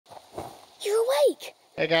You're awake.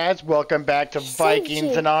 Hey guys, welcome back to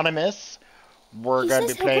Vikings Anonymous. We're going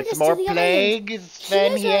to be playing some more Plague.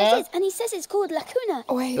 Sven here. Where it is, and he says it's called Lacuna.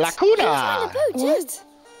 Wait. Lacuna! He was on the boat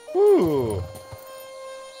too. Ooh.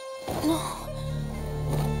 No.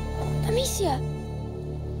 Amicia.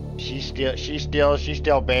 She's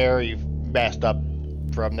still very messed up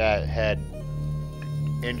from that head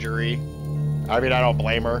injury. I mean, I don't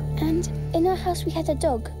blame her. And in our house we had a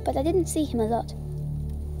dog, but I didn't see him a lot.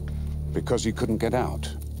 Because you couldn't get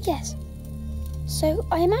out? Yes. So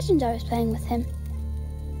I imagined I was playing with him.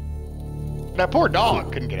 That poor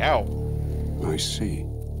dog couldn't get out. I see.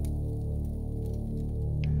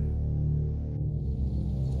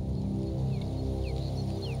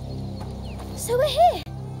 So we're here.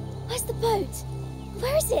 Where's the boat?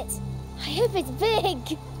 Where is it? I hope it's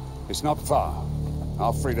big. It's not far.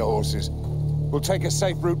 I'll free the horses. We'll take a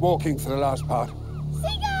safe route walking for the last part.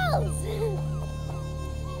 Seagulls!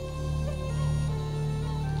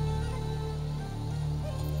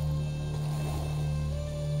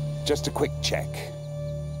 Just a quick check.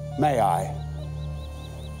 May I?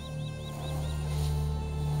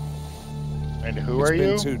 And who are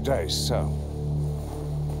you? It's been 2 days, so...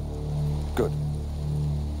 Good.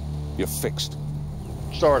 You're fixed.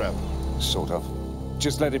 Sort of. Sort of.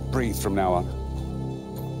 Just let it breathe from now on.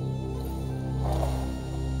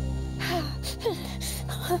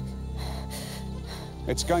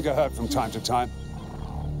 It's going to hurt from time to time.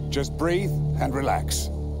 Just breathe and relax.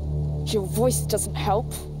 Your voice doesn't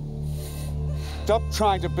help. Stop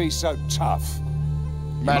trying to be so tough.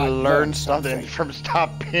 Might learn something from stop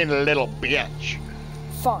being a little bitch.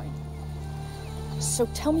 Fine. So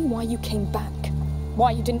tell me why you came back.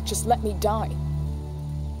 Why you didn't just let me die.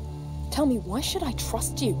 Tell me, why should I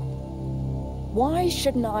trust you? Why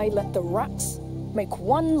shouldn't I let the rats make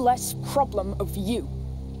one less problem of you?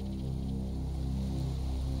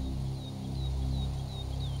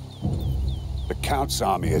 The Count's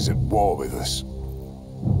army is at war with us.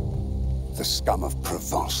 The scum of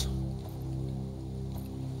Provence.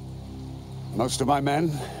 Most of my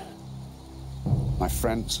men, my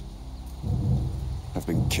friends, have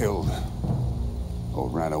been killed or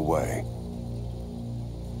ran away.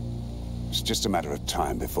 It's just a matter of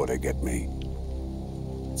time before they get me.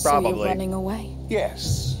 So you're running away?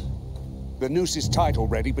 Yes. The noose is tight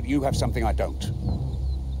already, but you have something I don't.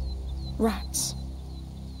 Rats.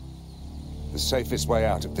 The safest way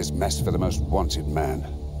out of this mess for the most wanted man.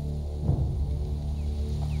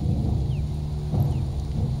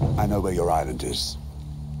 I know where your island is.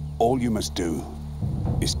 All you must do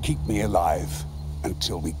is keep me alive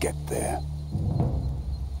until we get there.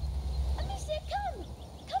 Amicia, come!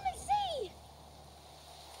 Come and see!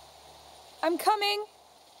 I'm coming!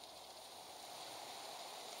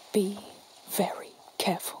 Be very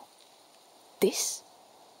careful. This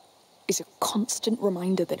is a constant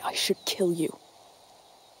reminder that I should kill you.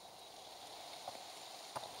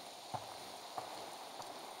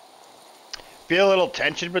 Feel a little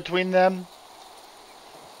tension between them.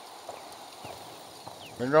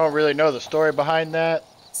 We don't really know the story behind that.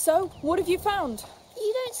 So, what have you found?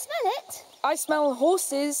 You don't smell it? I smell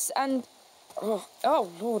horses and... Oh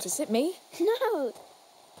Lord, is it me? No.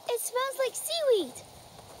 It smells like seaweed.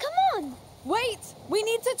 Come on. Wait! We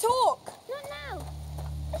need to talk! Not now.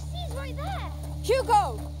 The sea's right there.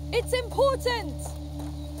 Hugo! It's important!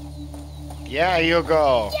 Yeah,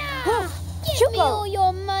 Hugo. Yeah! Give me all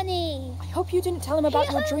your money. I hope you didn't tell him about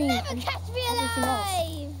your dream. He'll never catch me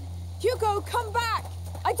alive. Hugo, come back!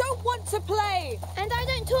 I don't want to play! And I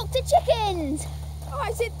don't talk to chickens. Oh,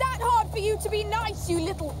 is it that hard for you to be nice, you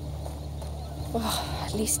little... Oh,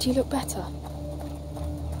 at least you look better.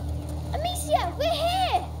 Amicia, we're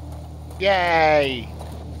here! Yay!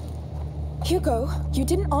 Hugo, you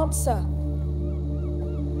didn't answer.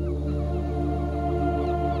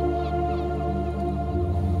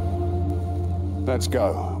 Let's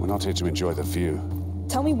go. We're not here to enjoy the view.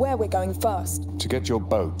 Tell me where we're going first. To get your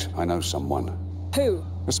boat, I know someone. Who?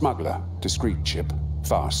 A smuggler. Discreet ship.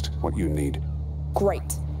 Fast. What you need.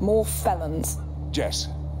 Great. More felons. Jess,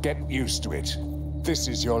 get used to it. This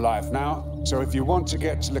is your life now, so if you want to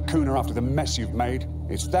get to Lacuna after the mess you've made,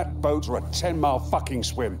 it's that boat or a 10-mile fucking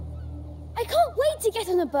swim. I can't wait to get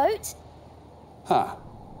on a boat. Huh.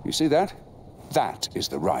 You see that? That is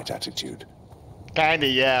the right attitude. Kinda,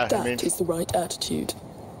 yeah. That is the right attitude.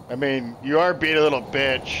 I mean, you are being a little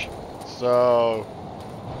bitch, so...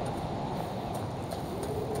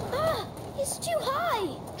 Ah, it's too high.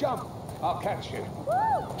 Jump! I'll catch you.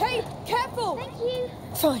 Woo! Hey, careful! Thank you.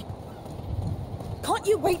 Fine. Can't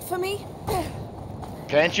you wait for me?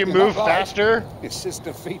 Can't you move faster? Your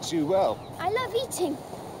sister feeds you well. I love eating.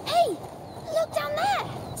 Hey, look down there.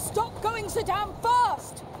 Stop going Amsterdam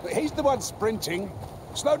first! He's the one sprinting.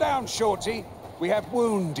 Slow down, Shorty. We have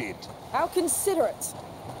wounded. How considerate.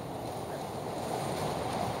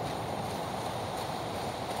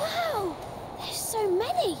 Wow! There's so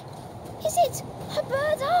many! Is it a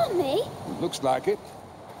bird army? Looks like it.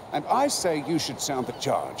 And I say you should sound the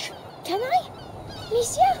charge. Can I?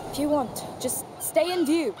 Monsieur? If you want, just stay in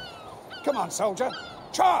view. Come on, soldier.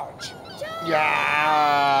 Charge!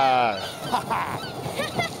 Yeah!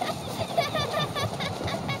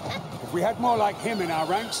 If we had more like him in our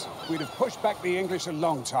ranks, we'd have pushed back the English a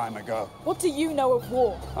long time ago. What do you know of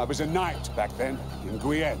war? I was a knight back then, in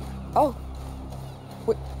Guyenne. Oh.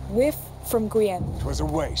 We're from Guyenne. It was a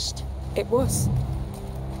waste. It was.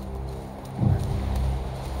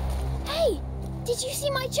 Hey! Did you see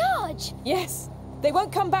my charge? Yes. They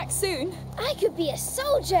won't come back soon. I could be a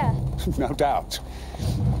soldier! No doubt.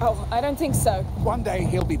 Oh, I don't think so. One day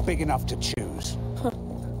he'll be big enough to choose.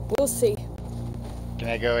 We'll see. Can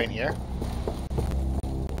I go in here?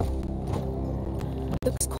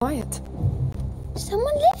 Looks quiet.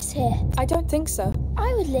 Someone lives here. I don't think so.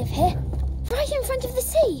 I would live here. Right in front of the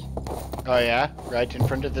sea. Oh yeah? Right in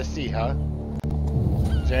front of the sea, huh?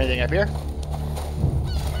 Is there anything up here?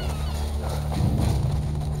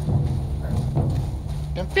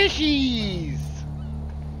 Some fishies!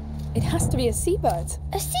 It has to be a seabird.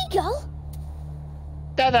 A seagull?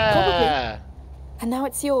 Ta-da! Probably. And now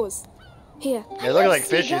it's yours. Here. They look like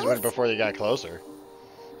fishies Seagulls? before they got closer.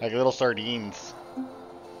 Like little sardines. Does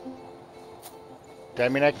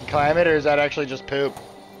that mean I can climb it, or is that actually just poop?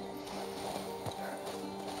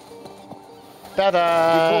 We call them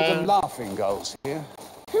Ta-da! laughing gulls here.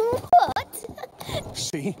 What?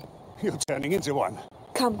 See? You're turning into one.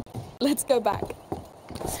 Come, let's go back.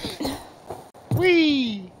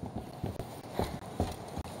 Whee!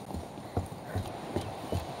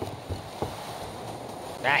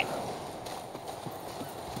 Right.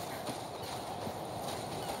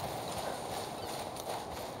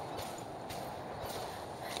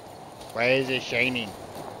 Why is it shining?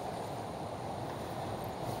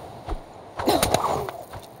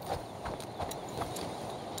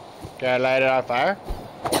 Can I light it on fire?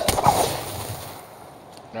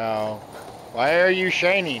 No. Why are you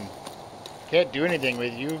shining? Can't do anything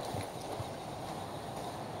with you.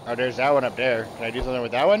 Oh, there's that one up there. Can I do something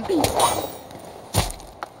with that one?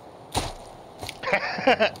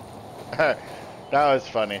 That was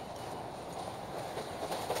funny.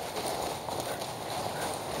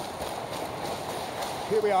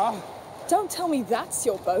 Here we are. Don't tell me that's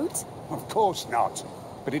your boat. Of course not.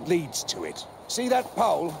 But it leads to it. See that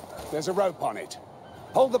pole? There's a rope on it.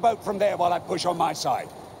 Hold the boat from there while I push on my side.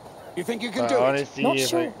 You think you can do I want to it? see Not if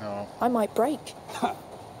sure. Oh. I might break.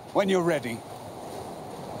 When you're ready.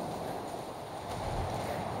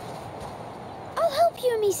 I'll help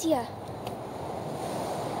you, Amicia.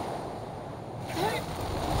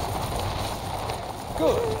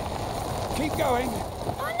 Good. Keep going.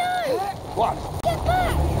 Oh no! What? Get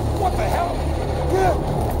back! What the hell?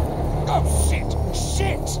 Oh, shit!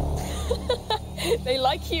 Shit! They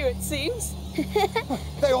like you, it seems.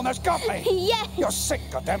 They almost got me. Yes! You're sick,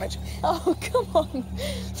 goddammit. Oh, come on.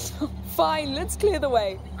 Fine, let's clear the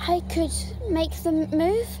way. I could make them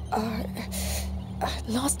move.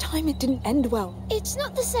 Last time it didn't end well. It's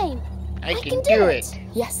not the same. I can do it.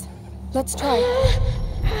 Yes, let's try.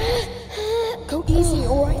 Go easy,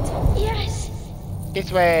 all right? Yes.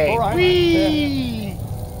 This way. All right. Whee!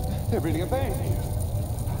 They're really obeying you.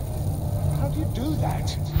 How do you do that?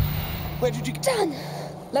 Where did you... Done.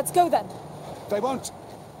 Let's go then. They won't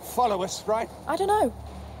follow us, right? I don't know.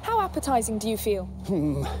 How appetizing do you feel?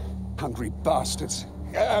 Hungry bastards.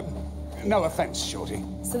 No offense, Shorty.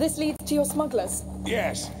 So this leads to your smugglers.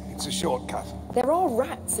 Yes, it's a shortcut. There are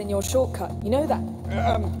rats in your shortcut, you know that?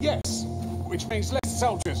 Yes. Which means less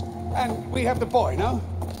soldiers. And we have the boy, no?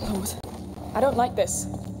 Lord, I don't like this.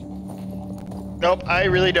 Nope, I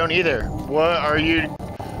really don't either. What are you...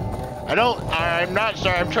 I'm not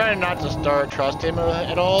sorry. I'm trying not to trust him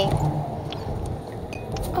at all.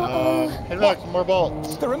 Hey look, more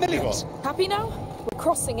bolts. There are millions. Happy now? We're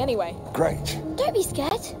crossing anyway. Great. Don't be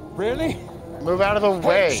scared. Really? Move out of the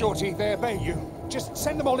way. Hey, Shorty, they obey you. Just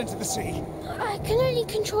send them all into the sea. I can only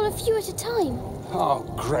control a few at a time. Oh,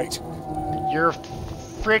 great. You're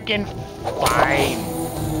freaking fine.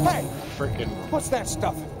 Hey, Freaking. what's that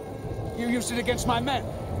stuff? You used it against my men.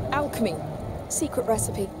 Alchemy. Secret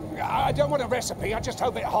recipe. I don't want a recipe. I just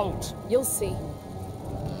hope it holds. You'll see.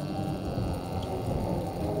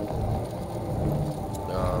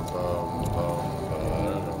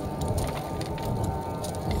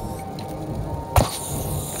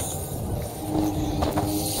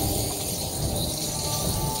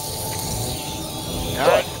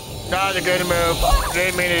 not a good move.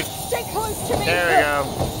 Didn't mean it. Stay close to me. There we go.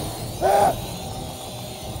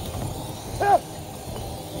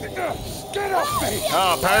 Get off me!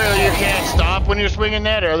 Oh, apparently you can't stop when you're swinging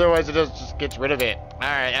that, or otherwise it just gets rid of it.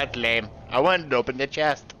 Alright, that's lame. I wanted to open the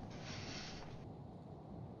chest.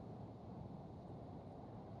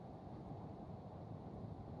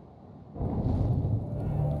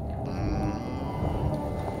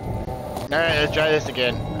 Alright, let's try this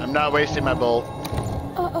again. I'm not wasting my bolt.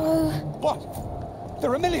 Uh-oh. What?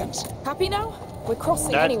 There are millions. Happy now? We're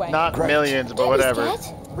crossing That's anyway. not Great. millions, but Don't be whatever.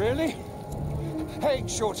 scared. Really? Hey,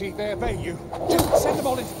 Shorty, they obey you. Just send them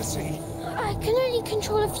all into the sea. I can only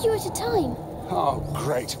control a few at a time. Oh,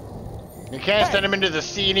 great. You can't send them into the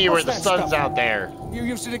sea anywhere What's the that sun's stuff? out there. You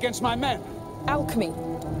used it against my men. Alchemy.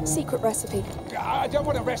 Secret recipe. I don't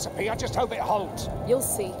want a recipe, I just hope it holds. You'll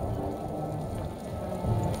see.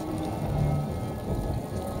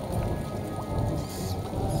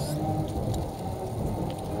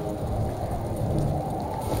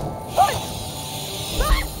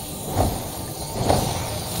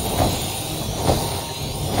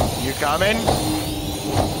 You coming?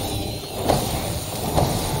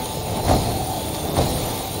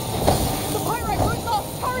 The pyrite won't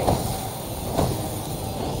last. Hurry!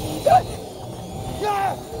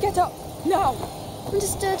 Get up now.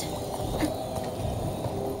 Understood.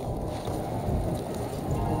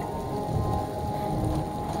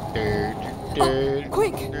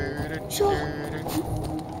 Quick! Sure.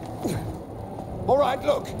 All right,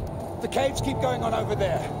 look. The caves keep going on over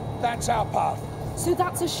there. That's our path. So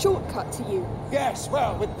that's a shortcut to you? Yes,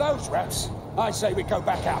 well, with those reps, I say we go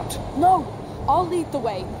back out. No, I'll lead the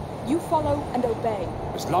way. You follow and obey.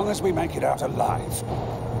 As long as we make it out alive.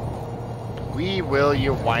 We will,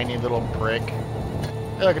 you whiny little prick.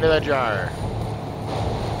 Hey, look into that jar.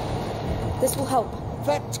 This will help.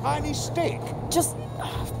 That tiny stick. Just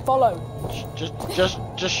follow.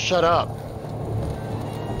 Just shut up.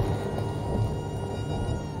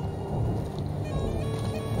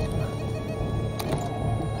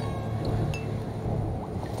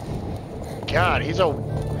 God, he's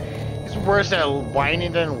worse at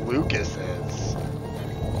whining than Lucas is.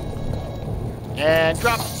 And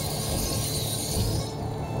drop.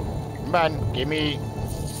 Come on, give me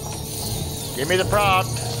the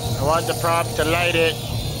prompt. I want the prompt to light it.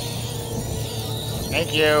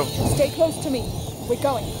 Thank you. Stay close to me. We're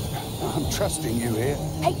going. I'm trusting you here.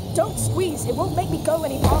 Hey, don't squeeze. It won't make me go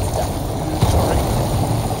any faster. Sorry.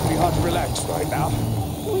 Pretty hard to relax right now.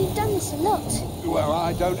 We've done this a lot. Well,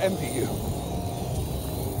 I don't envy you.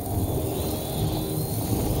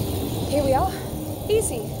 Here we are.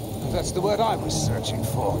 Easy. That's the word I was searching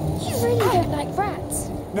for. You really don't like rats.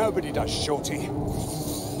 Nobody does, Shorty.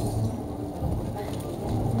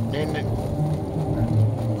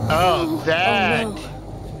 Oh, that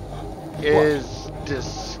Oh, is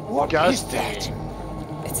What is disgusting. that?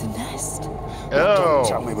 It's a nest. Don't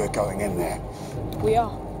tell Oh, me we're going in there. We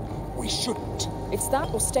are. We shouldn't. It's that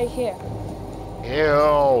or stay here.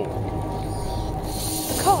 ew.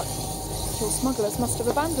 The cart. Your smugglers must have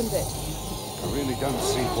abandoned it. I really don't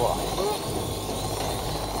see why.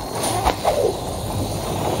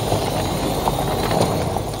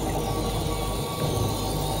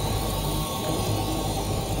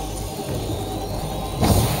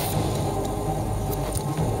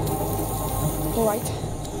 All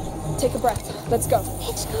right. Take a breath. Let's go.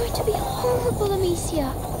 It's going to be horrible,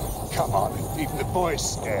 Amicia. Come on, even the boy's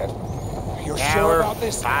scared. You're Yeah, sure we're about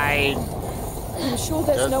this? fine. I'm sure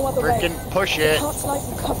there's Just no other way. frickin' push The it. cart's light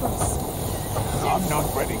will cover us. I'm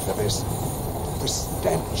not ready for this. The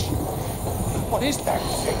stench. What is that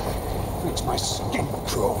thing? Makes my skin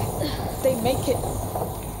crawl. They make it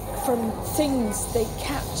from things they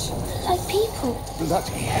catch. Like people.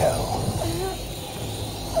 Bloody hell.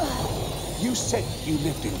 You said you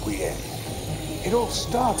lived in Requiem. It all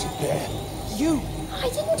started there. You I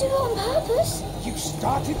didn't do it on purpose.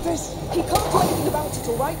 started this? He can't do anything about it,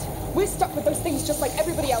 all right? We're stuck with those things just like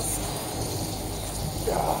everybody else.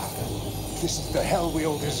 Ah, this is the hell we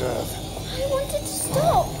all deserve. I wanted to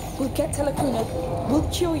stop. We'll get to Lacuna. We'll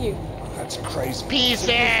cure you. That's crazy.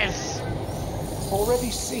 Pieces. Already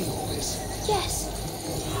seen all this. Yes.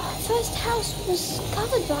 Our first house was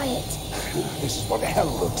covered by it. This is what hell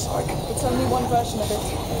looks like. It's only one version of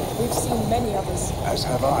it. We've seen many others. As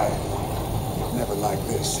have I. Never like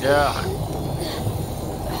this. Yeah.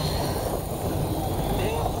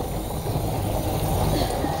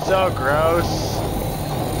 So gross.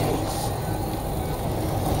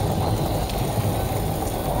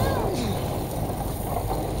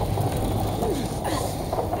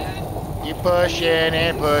 You pushing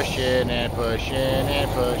and pushing and pushing and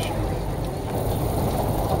pushing.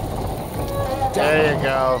 down. There you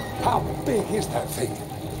go. How big is that thing?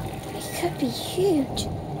 It could be huge.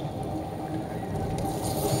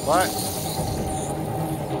 What?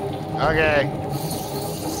 Okay.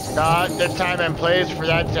 Not the time and place for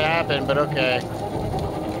that to happen, but okay.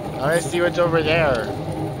 Let's see what's over there.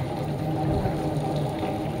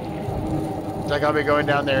 Looks like I'll be going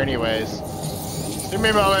down there anyways. Give me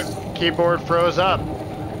a moment. Keyboard froze up.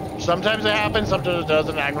 Sometimes it happens, sometimes it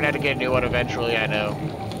doesn't. I'm gonna have to get a new one eventually, I know.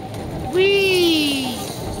 Whee!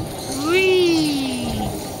 Whee!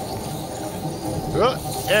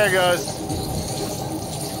 Oh, there it goes.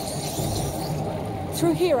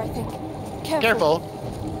 Through here, I think. Careful. Careful.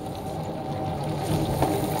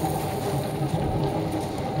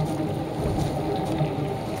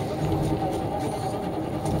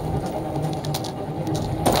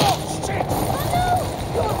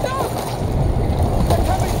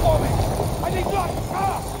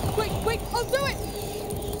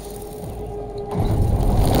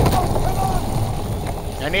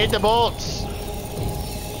 I need the bolts.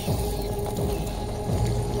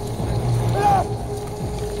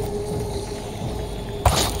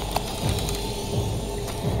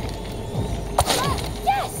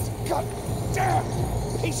 Yes! God damn!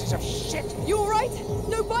 Pieces of shit! You alright?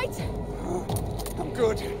 No bite? I'm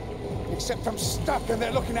good. Except I'm stuck and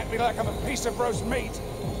they're looking at me like I'm a piece of roast meat.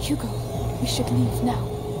 Hugo, we should leave now.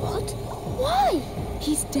 What? Why?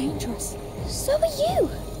 He's dangerous. So are you.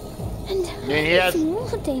 And Yeah, even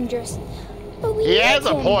more dangerous. But we he need has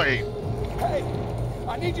a him. point. Hey,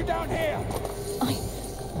 I need you down here.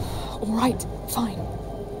 Alright, fine.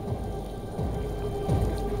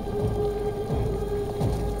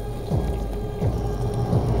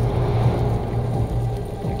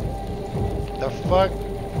 The fuck?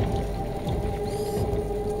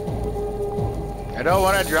 I don't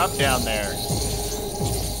want to drop down there.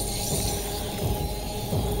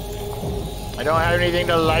 I don't have anything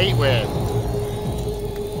to light with.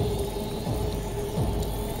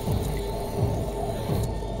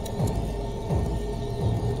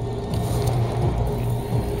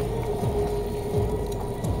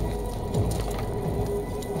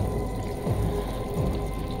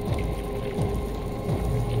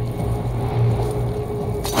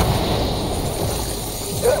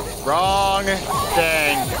 Wrong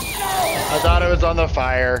thing. I thought it was on the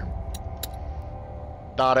fire.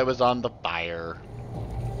 Thought it was on the fire.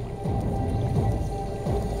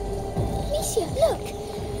 Amicia, look!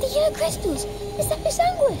 The yellow crystals! Is that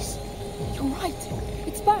Pisanguis? You're right.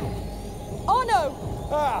 It's back. Oh no!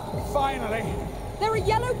 Ah, finally. There are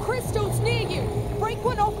yellow crystals near you. Break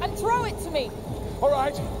one off and throw it to me. All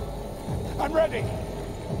right. I'm ready.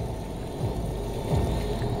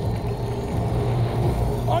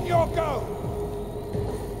 On your go.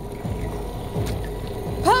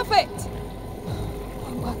 Perfect!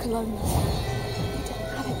 Won't work alone. Need to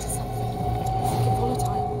add it to something. Make it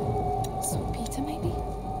volatile. Saltpeter, maybe?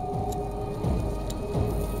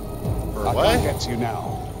 For I what? can't get to you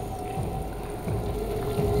now.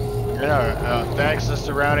 Thanks to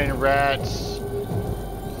surrounding rats.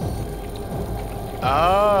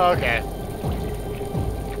 Oh, okay.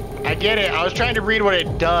 I get it. I was trying to read what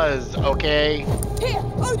it does, okay? Here,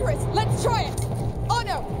 Odorous, let's try it. Oh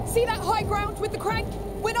no, see that high ground with the crank?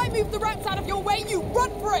 When I move the rats out of your way, you run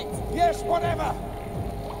for it. Yes, whatever.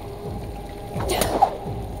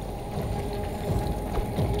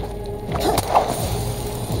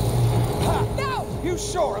 Now! You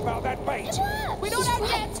sure about that bait? We're not out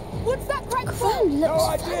yet. What's that crank for? Ground No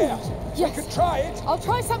looks idea. fun. We could try it. I'll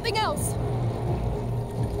try something else.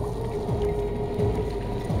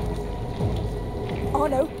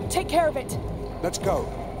 Arno, take care of it. Let's go.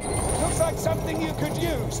 Looks like something you could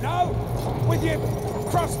use, no? With your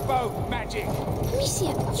crossbow magic. Amicia,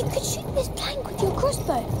 you could shoot this plank with your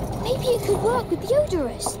crossbow. Maybe it could work with the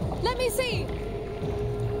odorous. Let me see.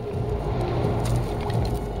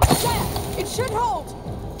 There, it should hold.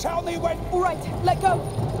 Tell me when. All right, let go.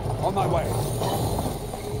 On my way.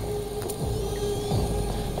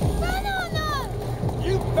 Banana!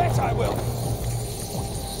 You bet I will.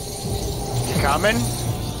 You coming?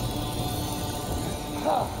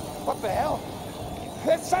 What the hell?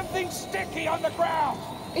 There's something sticky on the ground.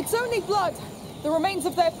 It's only blood, the remains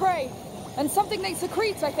of their prey, and something they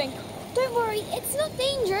secrete, I think. Don't worry, it's not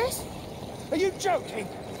dangerous. Are you joking?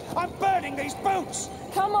 I'm burning these boots.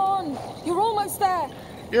 Come on, you're almost there.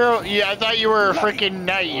 Yeah, I thought you were a freaking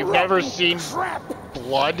knight. You've never Rotten seen crap.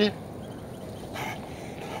 blood?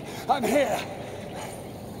 I'm here.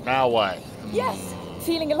 Now what? Yes,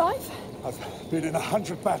 feeling alive? I've been in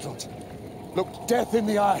 100 battles. Looked death in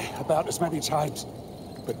the eye about as many times.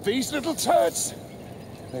 But these little turds,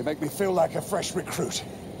 They make me feel like a fresh recruit.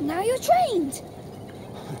 Now you're trained.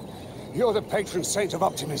 You're the patron saint of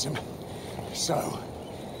optimism. So,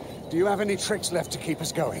 do you have any tricks left to keep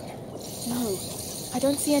us going? No, I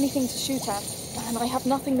don't see anything to shoot at, and I have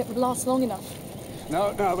nothing that would last long enough.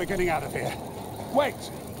 No, we're getting out of here. Wait!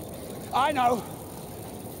 I know!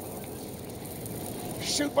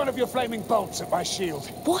 Shoot one of your flaming bolts at my shield.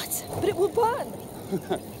 What? But it will burn!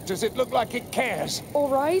 Does it look like it cares? All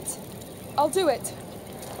right, I'll do it.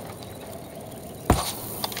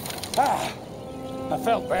 Ah! I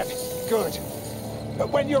felt that. Good. But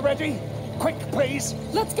when you're ready, quick, please.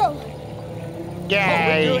 Let's go!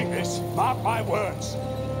 Yay! We're doing this. Mark my words.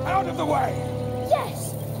 Out of the way!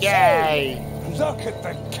 Yes. Yay! Look at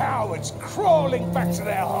the cowards crawling back to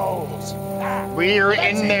their holes. Ah, We're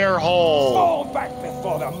that's in it. their hole. Fall back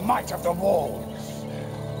before the might of the wall.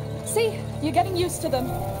 See, you're getting used to them.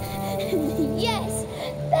 Yes.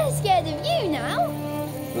 They're scared of you now.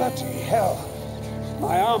 Bloody hell.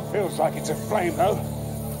 My arm feels like it's aflame, though.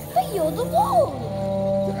 But you're the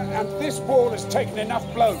wall. And this wall has taken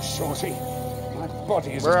enough blows, Shorty. My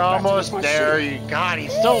body is We're as battered as almost my there. shield. You God,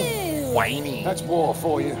 he's so Ew. whiny. That's war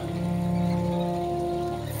for you.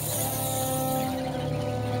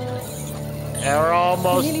 We're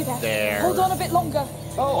almost Nearly there. there. Hold on a bit longer.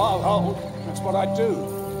 Oh, I'll hold. That's what I do.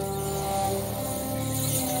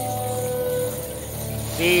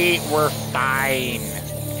 See, we're fine.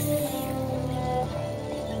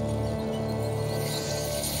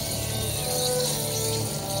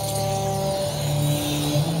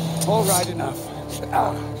 All right, enough.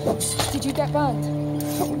 Ah, Did you get burned?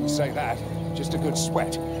 I wouldn't say that. Just a good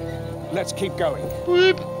sweat. Let's keep going.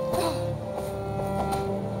 Whoop.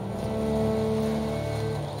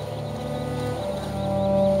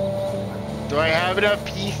 Do I have enough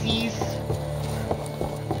PCs?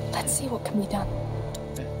 Let's see what can be done.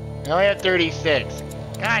 I only have 36.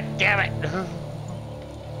 God damn it.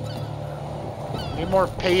 Need more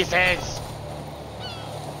pieces.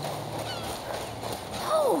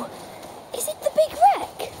 Oh, is it the big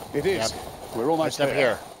wreck? It is. Yep. We're almost It's up there.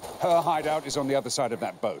 here. Her hideout is on the other side of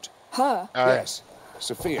that boat. Her? Yes.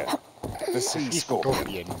 Sophia, the sea scorpion.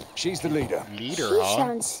 Scorpion. She's the leader. Leader, She huh?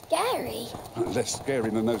 sounds scary. Less scary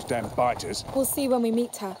than those damn biters. We'll see when we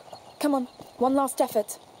meet her. Come on, one last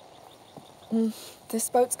effort. This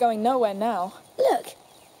boat's going nowhere now. Look,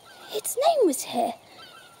 its name was here.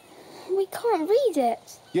 We can't read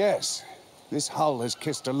it. Yes. This hull has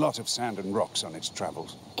kissed a lot of sand and rocks on its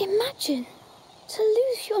travels. Imagine to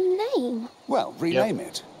lose your name. Well, rename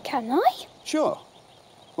it. Can I? Sure.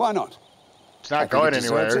 Why not? It's not I think going it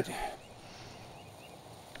deserves anywhere. it.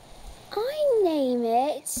 I name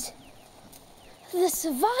it the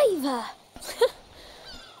Survivor.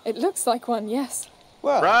 It looks like one, yes.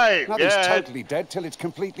 Well, Right, nothing's yeah. totally dead till it's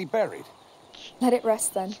completely buried. Let it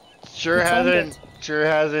rest then. Sure It's on hasn't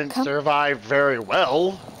it. Come. survived very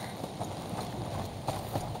well.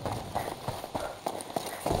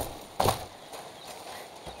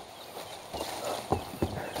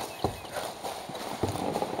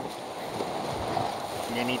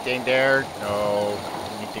 Anything there? No.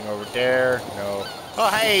 Anything over there? No. Oh,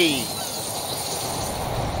 hey!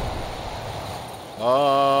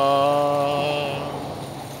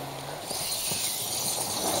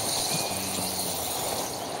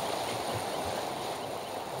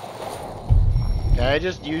 Can I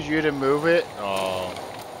just use you to move it? Oh.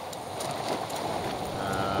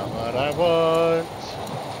 What I want.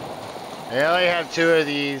 I only have 2 of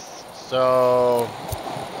these, so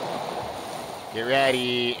get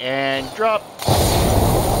ready and drop.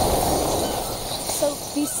 So,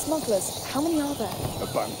 these smugglers, how many are there? A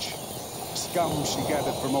bunch. Scum she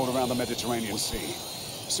gathered from all around the Mediterranean Sea.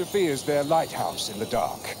 Sophia's their lighthouse in the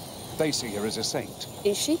dark. They see her as a saint.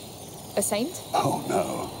 Is she? A saint? Oh,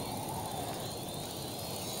 no.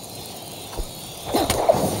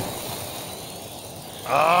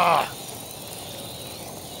 Ah!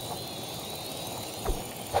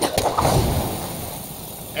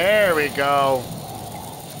 There we go.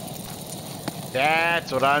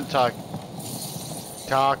 That's what I'm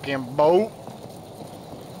talking about.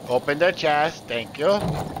 Open the chest, thank you.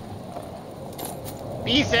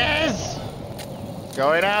 Pieces!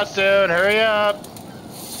 Going out soon, hurry up.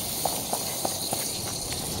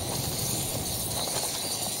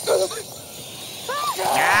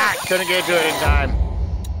 Ah, couldn't get to it in time.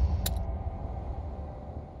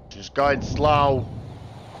 Just going slow.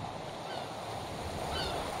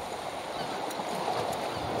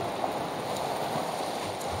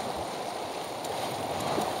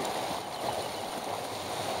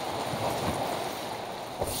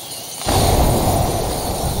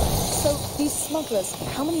 So, these smugglers,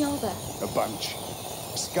 how many are there? A bunch.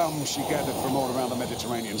 Scum she gathered from all around the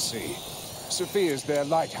Mediterranean Sea. Sophia's their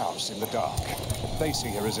lighthouse in the dark. They see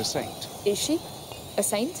her as a saint. Is she? A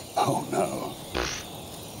saint? Oh, no.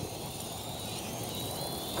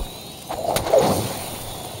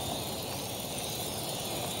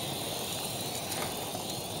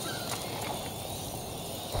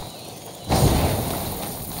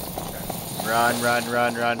 Run, run,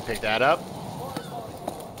 run, run. Pick that up.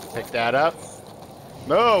 Pick that up.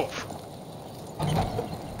 Move!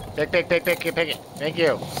 Pick it. Thank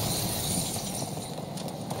you.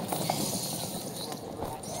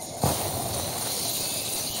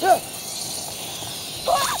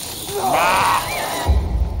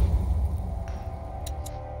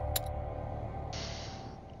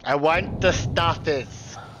 I want the stuffies.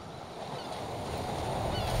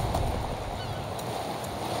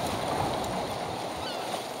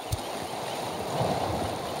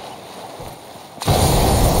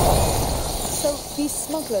 So, these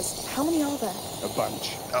smugglers, how many are there? A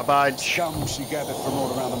bunch. A bunch. Scum she gathered from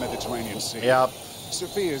all around the Mediterranean Sea. Yep.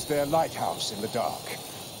 Sophia's their lighthouse in the dark.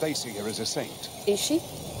 They see her as a saint. Is she?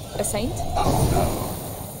 A saint? Oh,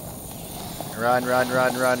 no. Run, run,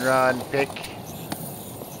 run, run, run. Pick.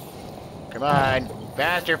 Come on.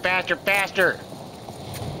 Faster, faster, faster.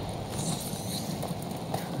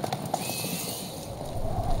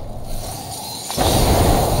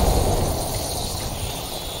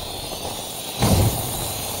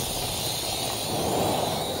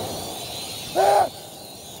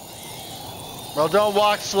 Well, don't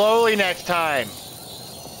walk slowly next time.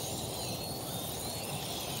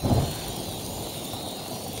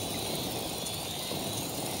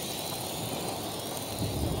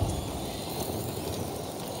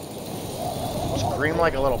 Scream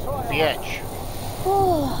like a little bitch.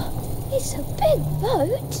 Oh, it's a big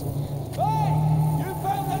boat. Hey! You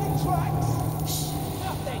found any tracks? Shh!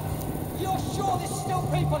 Nothing! You're sure there's still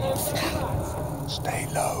people here with the rats? Stay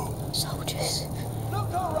low. Soldiers.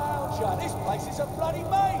 Look around you! This place is a bloody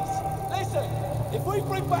maze! Listen! If we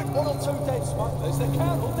bring back one or two dead smugglers, the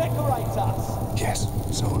Count will decorate us! Yes,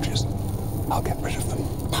 soldiers. I'll get rid of them.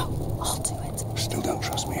 No, I'll do it. Still don't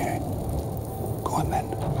trust me, eh? Go on then.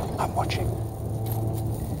 I'm watching.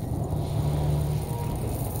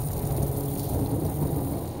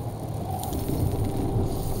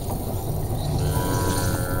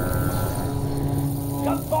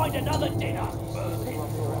 Go find another dinner!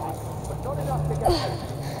 But not enough to get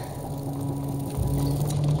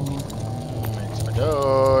Thanks for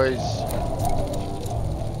those.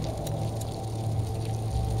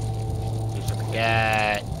 Do some of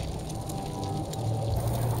that.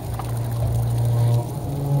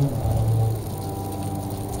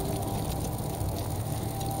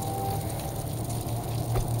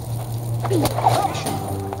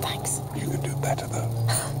 Thanks. You can do better, though.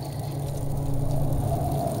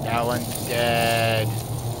 That one's dead.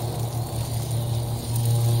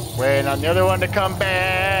 Waiting on the other one to come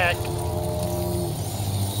back.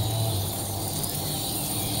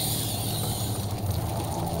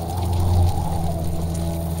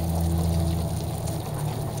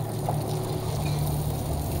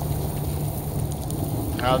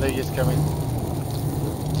 How are they just coming?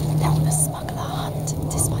 They're on a smuggler hunt,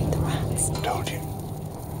 despite the rats. Told you.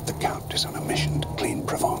 The Count is on a mission to clean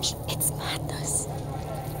Provence. It's madness.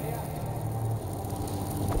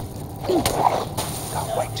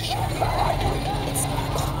 Can't wait to show you how I do it. It's not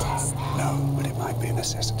a contest. No, but it might be a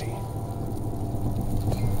necessity.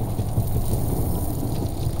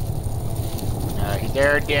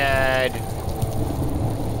 They're dead.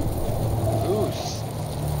 Ooh,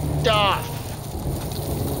 stuff.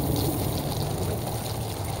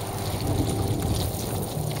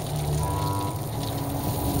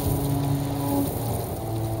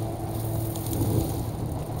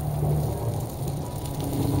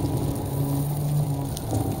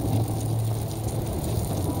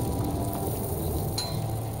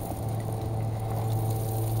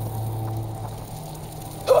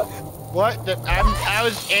 What? I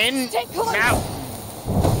was in. Now.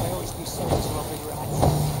 They always be so robbing rats.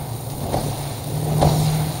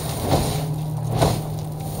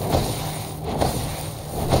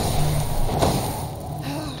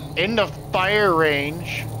 In the fire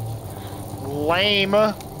range. Lame.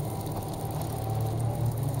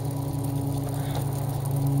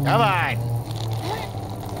 Come on.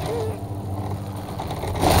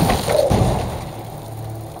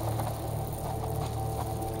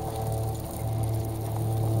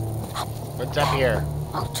 What's up here?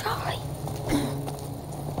 I'll try.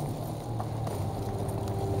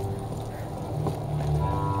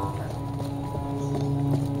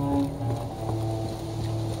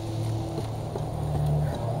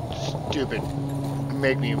 Stupid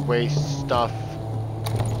make me waste stuff.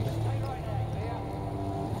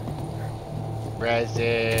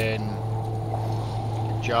 Resin.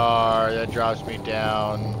 Jar, that drops me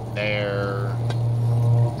down there.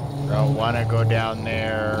 Don't want to go down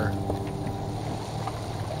there.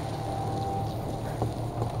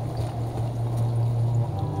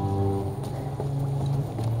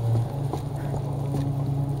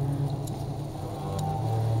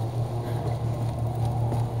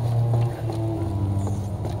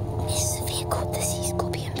 Is Sophia called the sea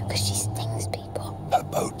scorpion because she stings people? Her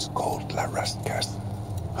boat's called La Rustcast,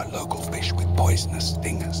 a local fish with poisonous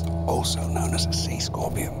stingers, also known as a sea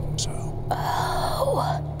scorpion, so...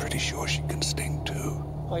 Oh. Pretty sure she can sting too.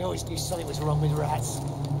 I always knew something was wrong with rats.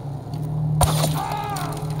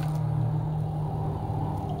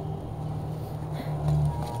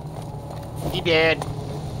 He did.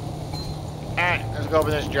 Alright, let's go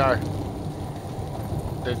open this jar.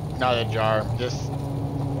 Not a jar, this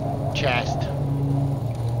chest.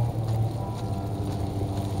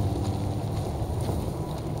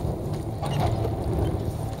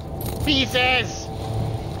 Pieces!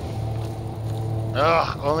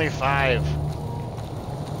 Ugh, only 5.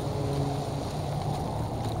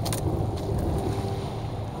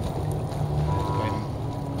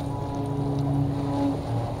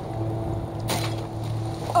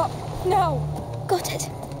 No! Got it.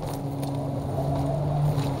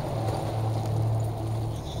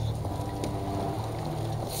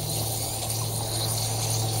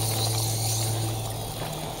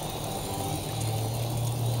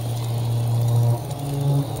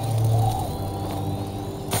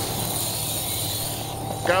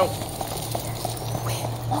 Go!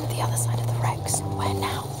 We're on the other side of the wrecks. Where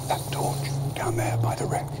now? That torch, down there by the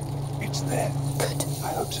wreck. It's there. Good.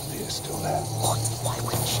 I hope Sophia's still there. What? Why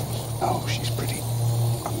would she be? Oh, she's pretty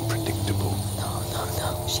unpredictable.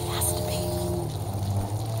 No. She has to be.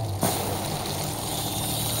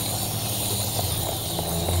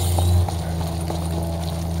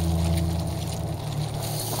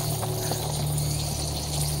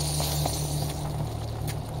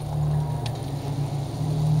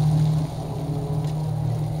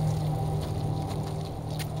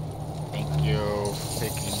 Thank you for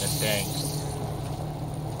picking the thing.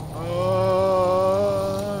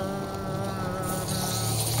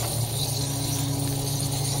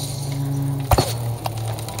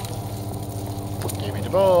 Give me the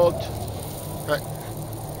bolt.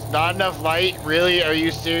 Not enough light? Really? Are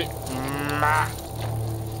you serious?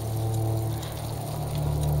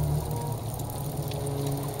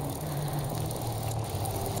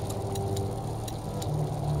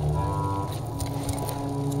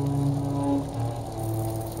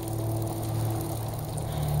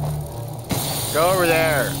 Go over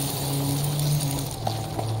there.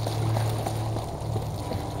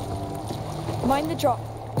 Mind the drop.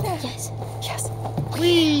 Yes. Yes.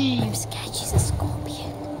 Whee! I'm scared she's a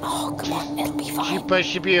scorpion. Oh, come on. It'll be fine. But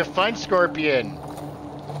should be a fun scorpion.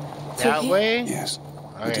 Through That here? way? Yes.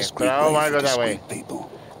 Okay, A discreet but I don't way want to for go that way. discreet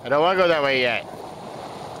people. I don't want to go that way yet.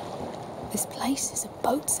 This place is a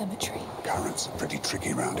boat cemetery. Currents are pretty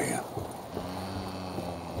tricky around here.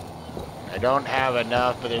 I don't have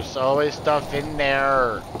enough, but there's always stuff in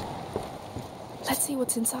there. Let's see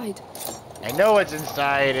what's inside. I know what's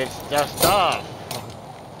inside. It's just stuff.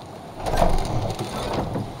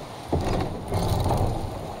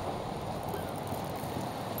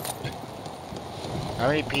 How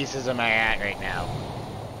many pieces am I at right now?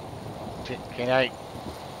 Can I?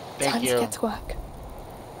 Thank Time you. to get to work.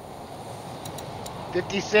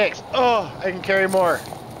 56. Oh, I can carry more.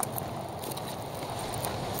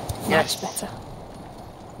 Yes. Much better.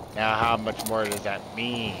 Now, how much more does that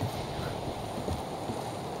mean?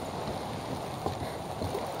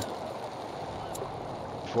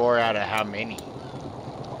 Four out of how many?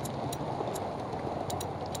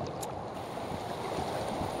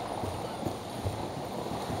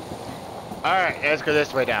 Alright, let's go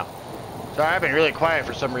this way now. Sorry, I've been really quiet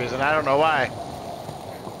for some reason. I don't know why.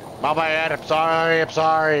 My bad. I'm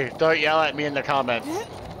sorry. Don't yell at me in the comments.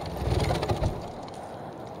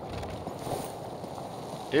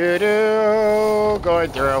 Doo-doo.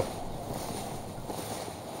 Going through.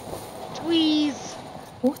 Squeeze.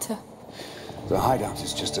 Water. The hideout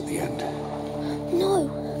is just at the end. No.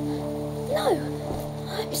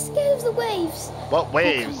 I'm scared of the waves. What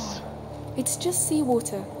waves? It's just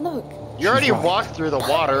seawater. Look. You already She's right. walked through the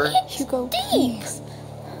water. Hugo, please.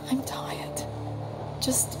 I'm tired.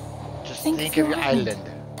 Just Think of your island.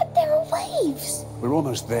 But there are waves. We're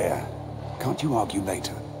almost there. Can't you argue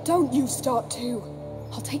later? don't you start too.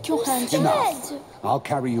 I'll take your hand. Enough. I'll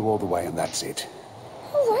carry you all the way and that's it.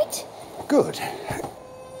 All right. Good.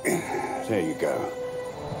 There you go.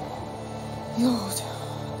 Lord.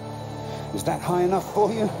 Is that high enough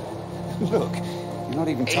for you? Look, you're not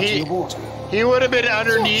even touching the water. He would have been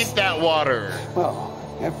underneath that water. Well,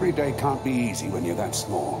 every day can't be easy when you're that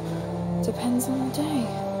small. Depends on the day.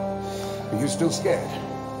 Are you still scared?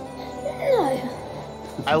 No.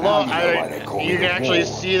 I love. Now you know why they call You me can the actually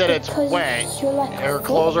wall. see that it's Because wet. you're like Her a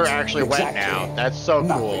clothes are vault. actually wet now. That's so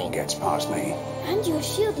Nothing cool. gets past me. And your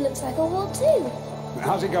shield looks like a wall too.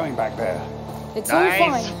 How's it going back there? It's all Nice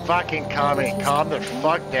fine. fucking comment. Calm the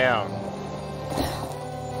fuck down.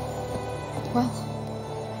 Well,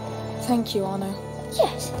 thank you, Arno.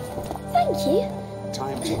 Yes. Thank you.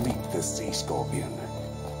 Time to meet the sea scorpion.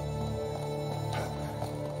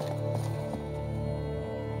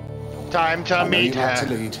 Time to I know meet you like to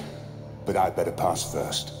her. lead, but I'd better pass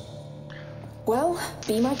first. Well,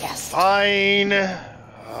 be my guest. Fine.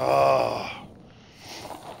 Oh.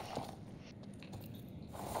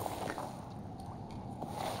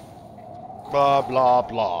 Blah, blah,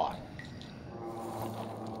 blah.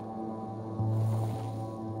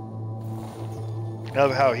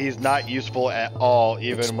 Of how he's not useful at all,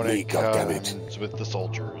 even It's when me, it goddammit. comes with the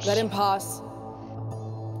soldiers. Let him pass.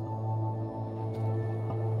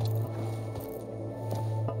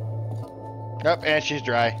 Yep, and she's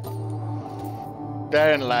dry.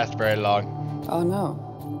 That didn't last very long. Oh no.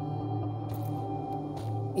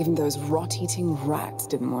 Even those rot-eating rats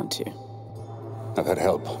didn't want to. I've had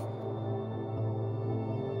help.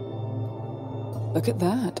 Look at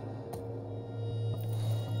that.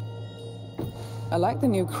 I like the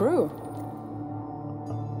new crew.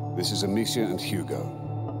 This is Amicia and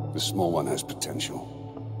Hugo. The small one has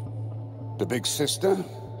potential. The big sister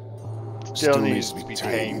Still needs to be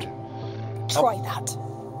tamed. Try that.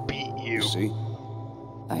 Beat you. See?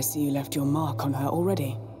 I see you left your mark on her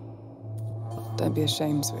already. Don't be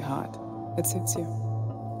ashamed, sweetheart. It suits you.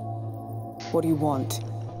 What do you want?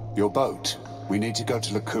 Your boat. We need to go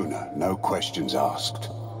to Lacuna. No questions asked.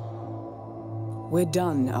 We're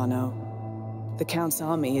done, Arno. The Count's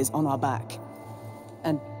army is on our back.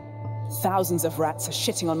 And thousands of rats are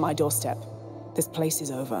shitting on my doorstep. This place is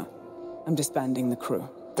over. I'm disbanding the crew.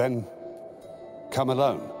 Then, come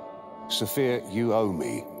alone. Sophia, you owe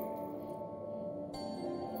me.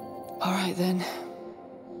 All right, then.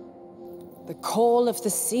 The call of the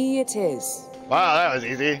sea it is. Wow, that was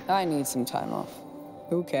easy. I need some time off.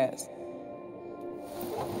 Who cares?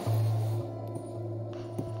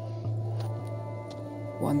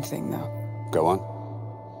 One thing, though. Go on.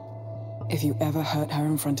 If you ever hurt her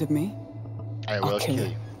in front of me, I will I'll kill kill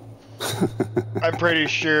you. I'm pretty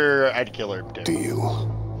sure I'd kill her too.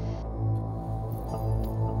 Deal.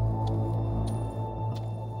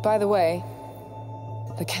 By the way,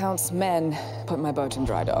 the Count's men put my boat in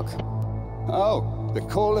dry dock. Oh, the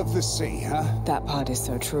call of the sea, huh? That part is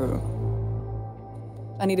so true.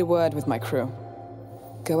 I need a word with my crew.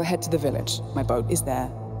 Go ahead to the village. My boat is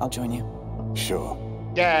there. I'll join you. Sure.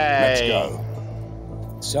 Yay! Let's go.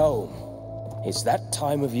 So, it's that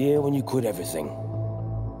time of year when you quit everything.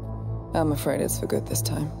 I'm afraid it's for good this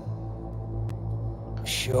time.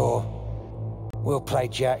 Sure. We'll play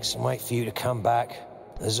jacks and wait for you to come back,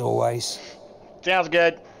 as always. Sounds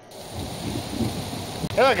good.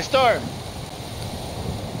 Hey, look, a storm.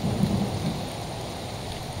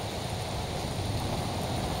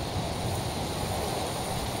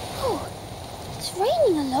 Oh, it's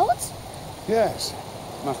raining a lot. Yes.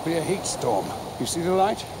 Must be a heat storm. You see the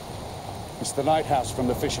light? It's the lighthouse from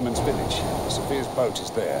the fisherman's village. Sophia's boat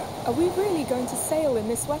is there. Are we really going to sail in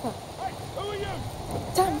this weather? Hey, who are you?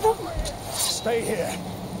 Damn, no! Stay here.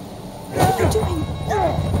 What are you doing?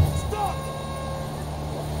 Stop!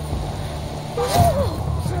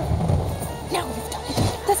 Now you've done it.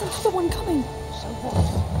 There's another one coming. So what?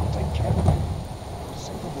 I'll take care of it.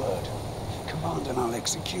 Say the word. Command and I'll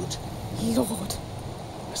execute. Lord.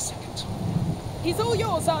 A second. He's all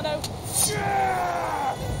yours, Arno.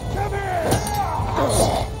 Come here!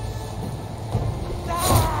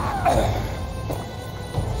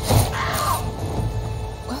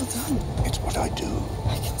 Well done. It's what I do.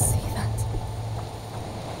 I can see that.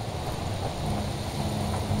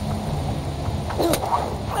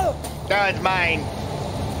 No, it's mine.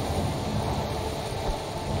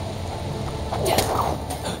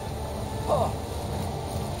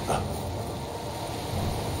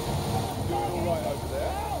 All right over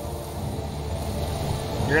there?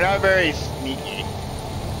 You're not very sneaky.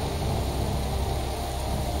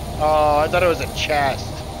 Oh, I thought it was a chest.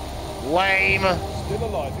 Lame. Still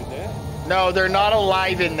alive in there? No, they're not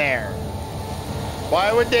alive in there.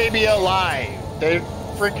 Why would they be alive? They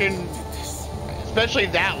freaking... Especially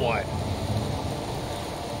that one.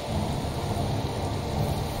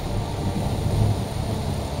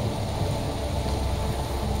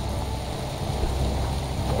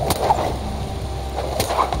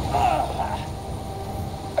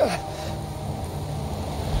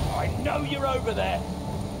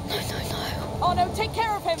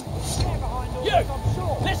 You!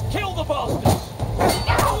 Let's kill the bastards!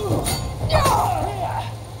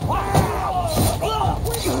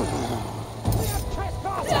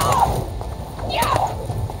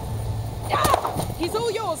 He's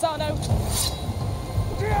all yours, Arno.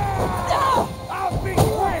 I'll be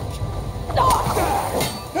quick!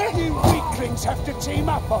 You weaklings have to team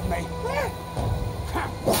up on me.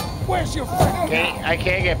 Where's your friend? I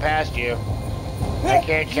can't get past you. I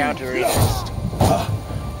can't counter resist.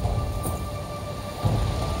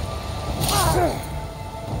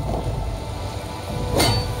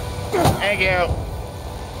 Thank you.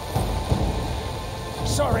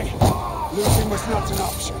 Sorry, losing was not an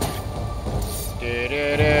option.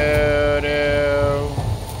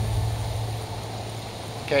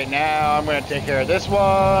 Okay, now I'm gonna take care of this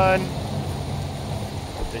one.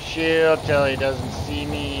 The shield till he doesn't see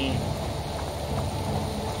me.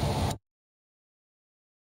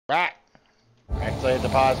 Right. Activate the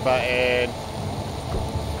pause button.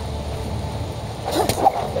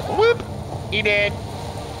 Whoop! He did.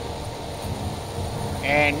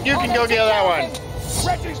 And you can go deal that one.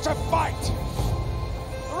 Ready to fight!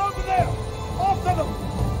 They're over there! After them!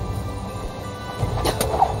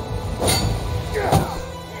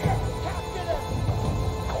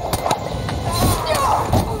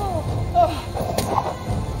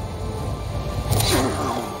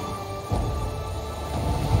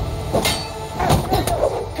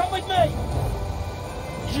 Come with me!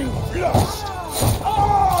 You've lost!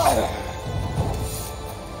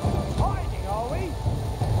 Hiding, are we?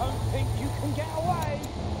 Don't think you can get away.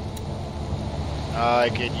 I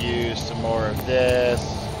could use some more of this.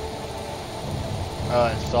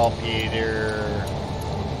 And saltpeter.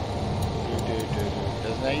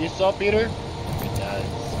 Doesn't that use saltpeter? It does.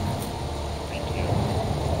 Thank you.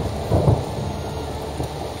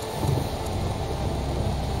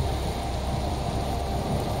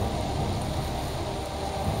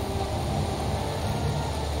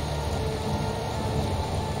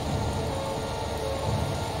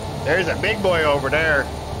 There's a big boy over there.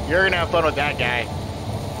 You're gonna have fun with that guy.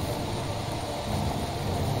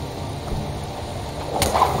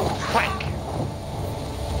 Quack!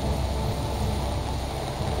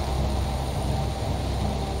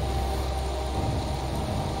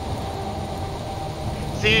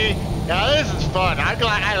 See, now this is fun. I'm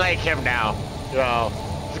glad I like him now. You know,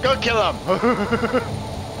 so go kill him.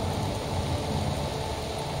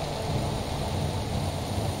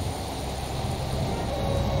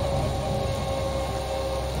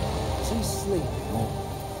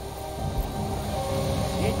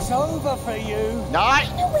 It's over for you. Not.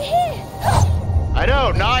 No, we're here. I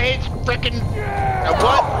know. Not hates frickin'.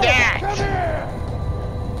 What that?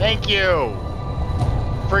 Thank you.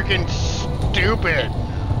 Frickin' stupid.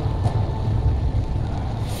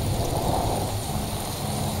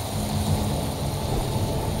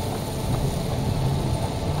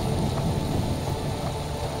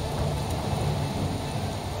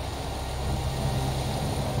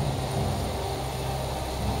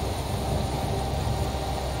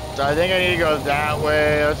 So I think I need to go that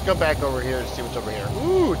way. Let's go back over here and see what's over here.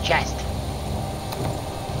 Ooh, chest.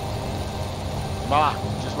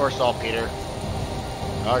 Just more saltpeter.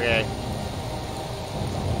 Okay.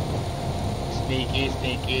 Sneaky,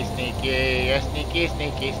 sneaky, sneaky. Yeah, sneaky,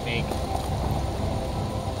 sneaky, sneak.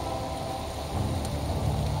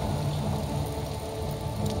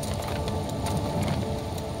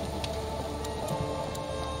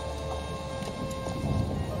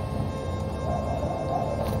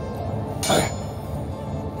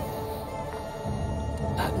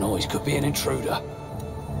 That noise could be an intruder.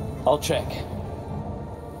 I'll check.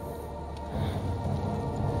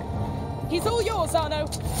 He's all yours, Arno.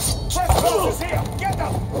 Trespassers here! Get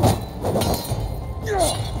them!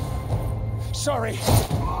 Sorry,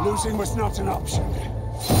 losing was not an option.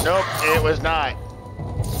 Nope, it was not.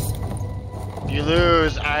 If you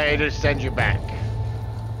lose, I just send you back.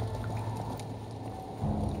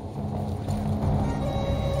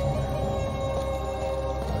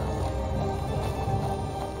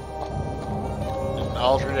 An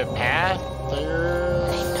alternate path?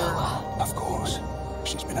 Of course.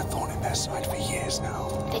 She's been a thorn in their side for years now.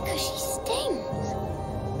 Because she stings.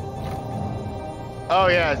 Oh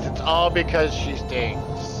yes, it's all because she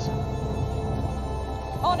stings.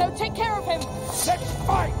 Arno, take care of him. Let's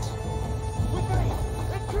fight! With me!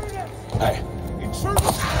 Intruders! Hey!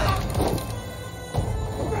 Intruders!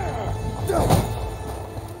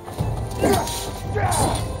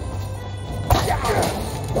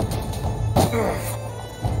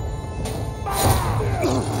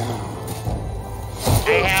 I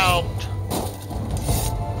helped.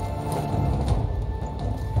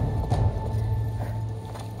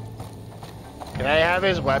 Can I have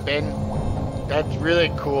his weapon? That's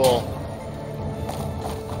really cool.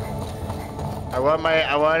 I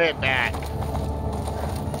want it back.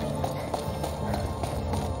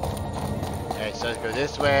 Okay, so let's go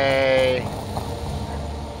this way.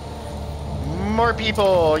 More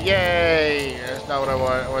people, yay! That's not what I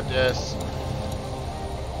want. I want this.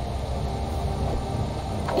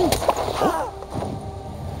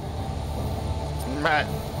 Matt.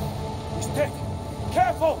 He's dead.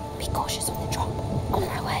 Careful! Be cautious with the drop. On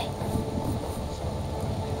my way.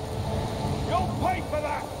 You'll pay for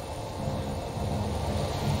that!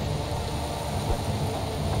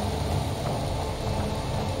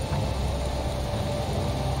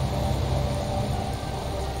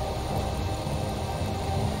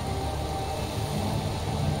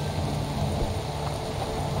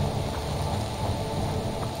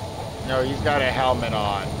 No, he's got a helmet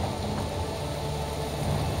on.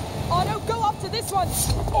 Oh no, go up to this one!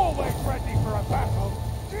 Always ready for a battle.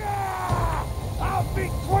 Yeah! I'll be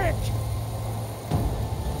quick!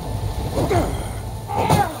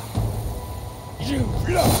 You've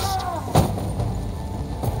lost!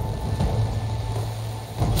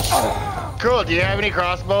 Cool, do you have any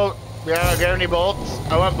crossbow? Yeah, got any bolts?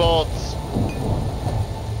 I want bolts.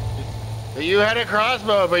 You had a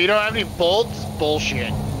crossbow, but you don't have any bolts?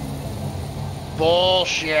 Bullshit.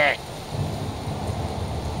 Bullshit.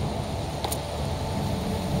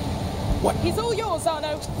 What? He's all yours,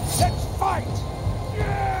 Arno. Let's fight!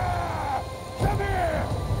 Yeah! Come here!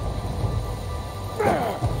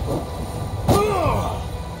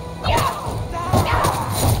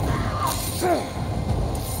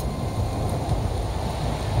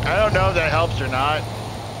 I don't know if that helps or not.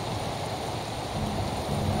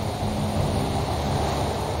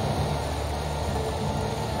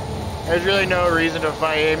 There's really no reason to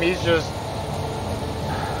fight him. He's just...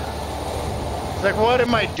 It's like, what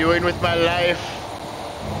am I doing with my life?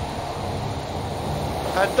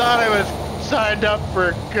 I thought I was signed up for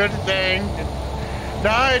a good thing.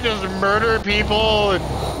 Now I just murder people and...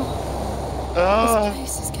 This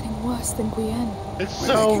place is getting worse than Requiem. It's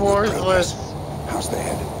so worthless. How's the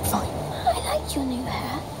head? Fine. I like your new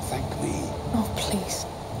hair. Thank me. Oh, please.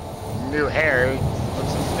 New hair.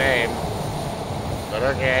 Looks the same. But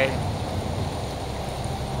okay.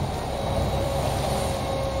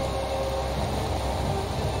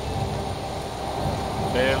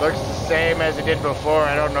 It looks the same as it did before.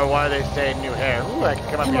 I don't know why they say new hair. Ooh, I can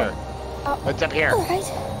come up here. What's up here? All right.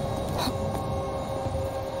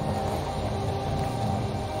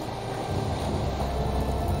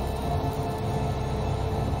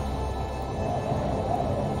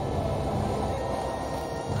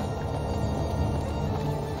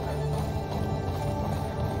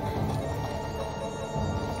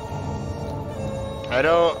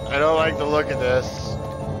 I don't like the look of this.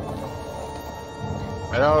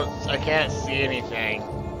 I can't see anything.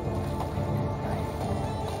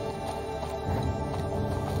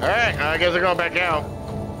 Alright, I guess we're going back out.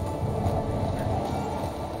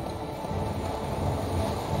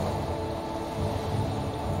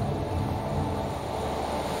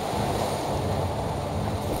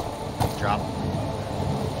 Drop.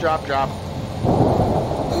 Drop, drop.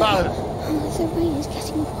 Ah. The rain is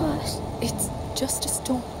getting worse. It's just a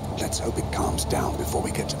storm. Let's hope it calms down before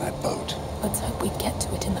we get to that boat. Let's hope we get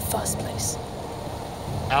to it in the first place.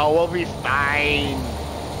 Oh, we'll be fine.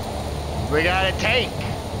 We got a tank.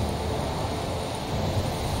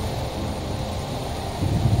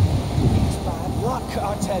 It's bad luck,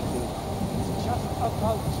 I tell you. It's just a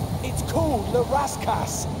boat. It's called the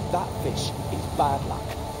Raskas. That fish is bad luck.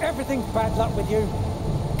 Everything's bad luck with you.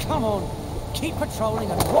 Come on, keep patrolling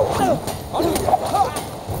and...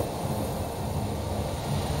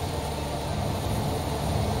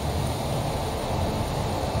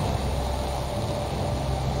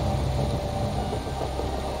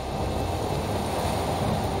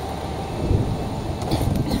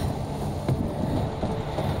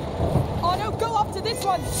 Arno, go up to this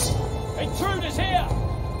one! Intruders here!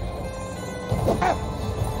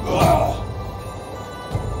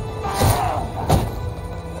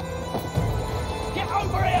 Get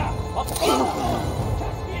over here!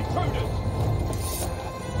 Catch the intruders!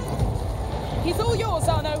 He's all yours,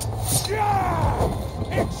 Arno.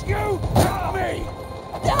 It's you, not me!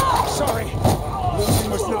 Sorry,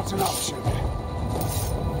 losing was not an option.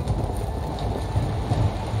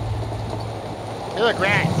 Hey, look,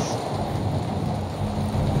 rats.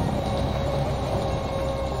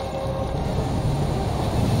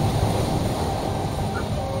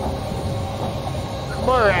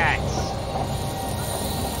 More rats.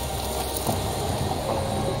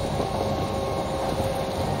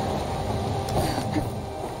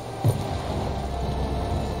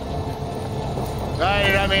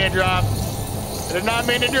 not mean to drop. I did not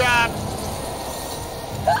mean to drop.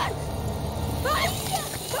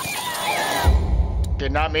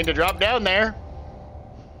 Did not mean to drop down there.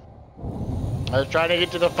 I was trying to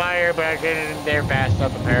get to the fire, but I couldn't get in there fast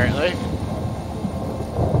enough, apparently.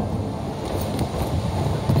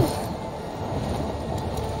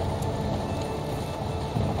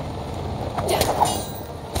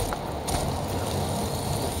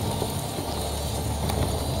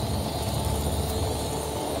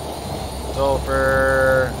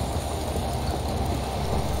 Sulfur.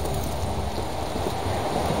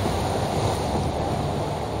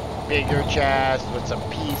 Bigger chest with some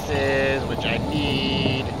pieces, which I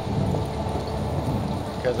need.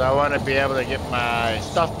 Because I want to be able to get my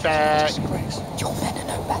stuff back. Your men are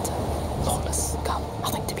no better. Lawless scum,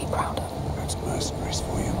 nothing to be proud of. That's mercenaries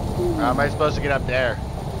for you. How am I supposed to get up there?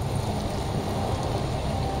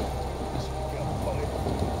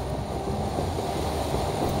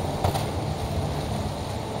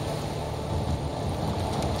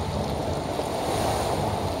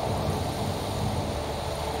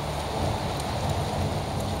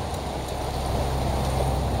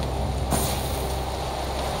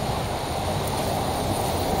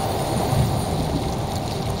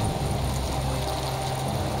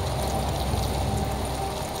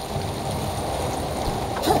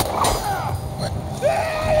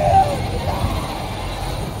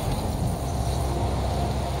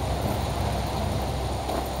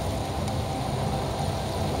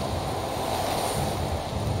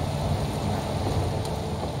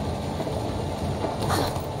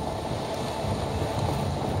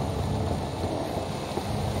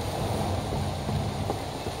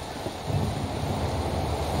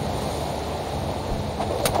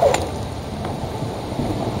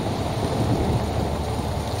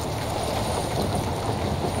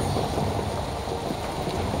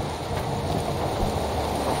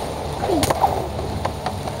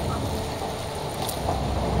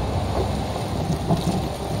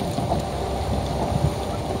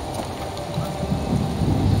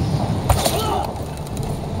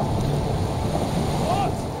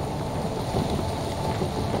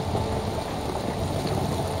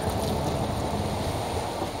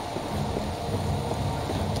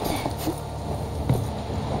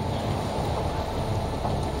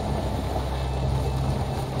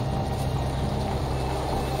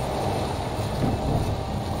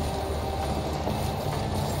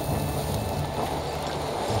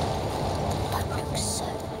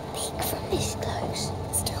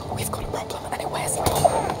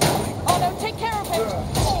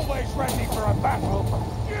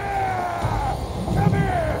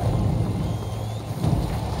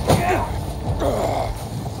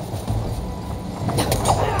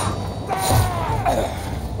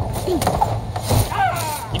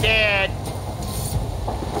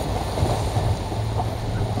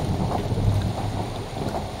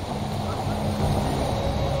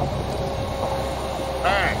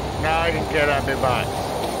 Get up in box.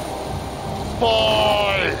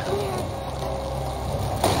 Boy!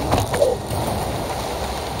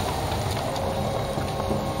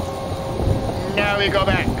 Now we go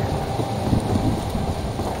back.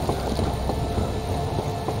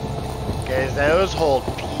 Okay, those hold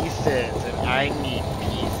pieces, and I need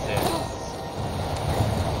pieces.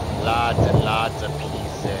 Lots and lots of pieces.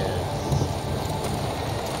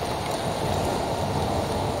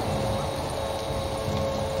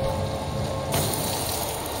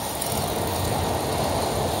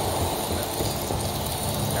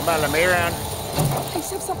 Come on, let me around. Please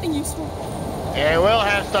have something useful. Yeah, we'll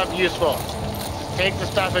have stuff useful. Just take the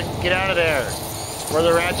stuff and get out of there. Where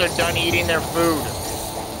the rats are done eating their food.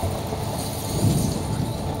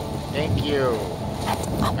 Thank you.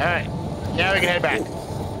 Alright, now we can head back.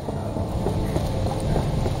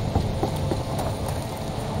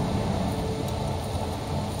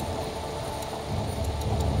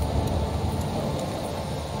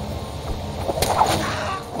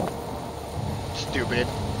 Stupid.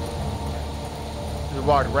 Just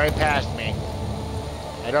walked right past me.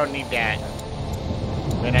 I don't need that.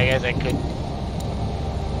 I mean, I guess I could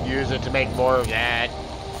use it to make more of that.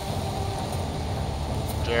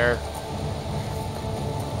 Sure.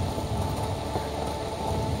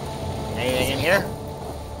 Anything in here?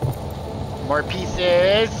 More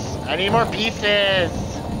pieces. I need more pieces.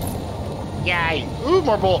 Yay. Ooh,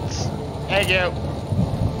 more bolts. Thank you.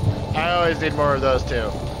 I always need more of those too.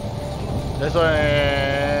 This one,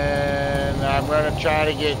 and I'm gonna try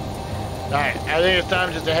to get. Alright, I think it's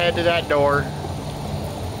time just to head to that door.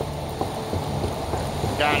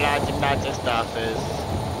 Got lots and lots of stuff is.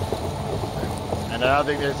 And I don't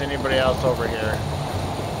think there's anybody else over here.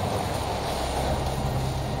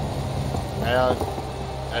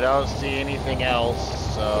 I don't see anything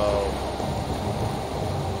else, so...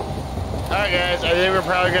 Alright guys, I think we're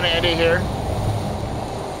probably gonna end it here.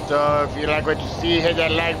 So if you like what you see, hit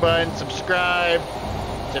that like button, subscribe.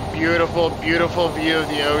 It's a beautiful, beautiful view of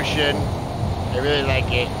the ocean. I really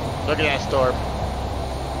like it. Look at that storm.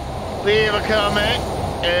 Leave a comment,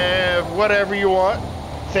 whatever you want.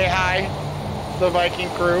 Say hi to the Viking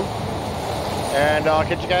crew. And I'll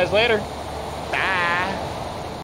catch you guys later.